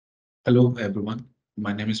Hello everyone,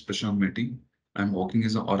 my name is Prashant Mehti. I'm working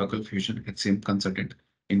as an Oracle Fusion HCM consultant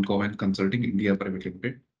in Cowen Consulting India Private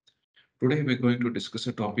Limited. Today we're going to discuss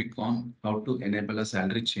a topic on how to enable a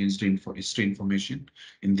salary changed info history information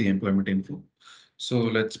in the employment info. So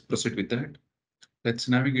let's proceed with that. Let's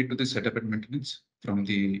navigate to the setup and maintenance from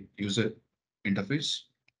the user interface.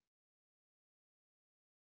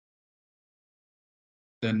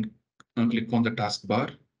 Then click on the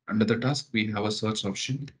taskbar. Under the task, we have a search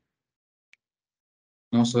option.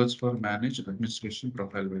 Now search for manage administration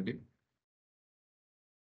profile value.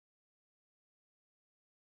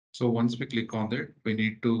 So once we click on that, we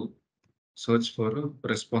need to search for a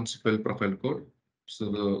responsible profile code.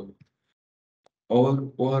 So the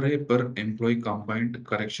ORA per employee combined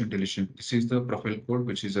correction deletion. This is the profile code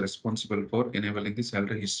which is responsible for enabling the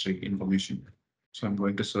salary history information. So I'm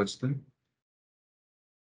going to search them.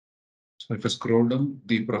 So if I scroll down,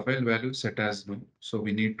 the profile value set as no. So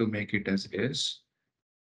we need to make it as yes.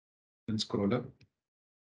 Then scroll up,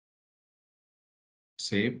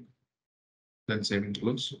 save, then save and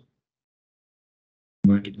close. I'm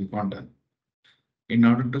going to click on done. In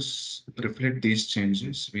order to reflect these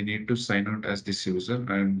changes, we need to sign out as this user,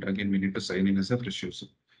 and again, we need to sign in as a fresh user.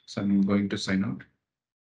 So I'm going to sign out.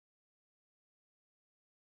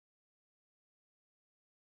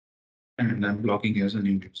 And I'm logging as a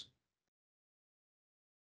new user.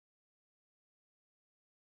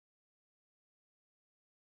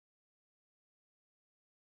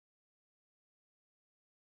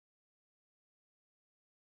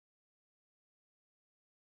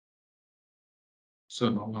 So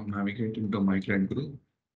now I'm navigating to my client group,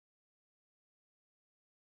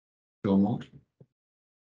 show more.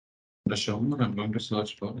 The show more, I'm going to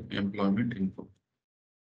search for employment info.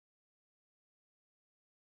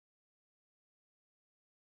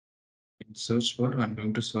 In search for, I'm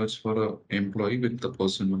going to search for a employee with the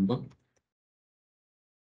person number.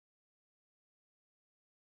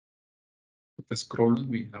 If I scroll down,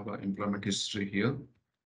 we have an employment history here.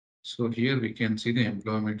 So here we can see the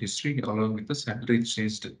employment history along with the salary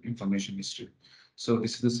changed information history. So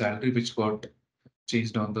this is the salary which got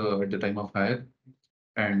changed on the at the time of hire,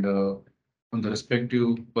 and on the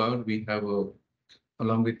respective bar we have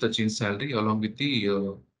along with the change salary along with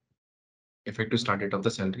the effective start date of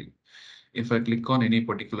the salary. If I click on any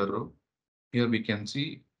particular row, here we can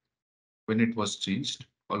see when it was changed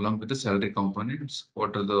along with the salary components,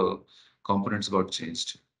 what are the components got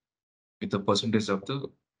changed with the percentage of the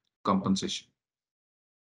compensation.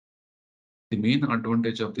 The main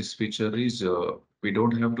advantage of this feature is we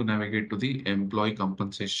don't have to navigate to the employee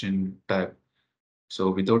compensation tab.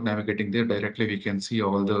 So without navigating there directly, we can see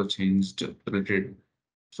all the changed related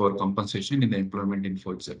for compensation in the employment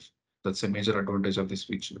info itself. That's a major advantage of this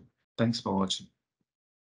feature. Thanks for watching.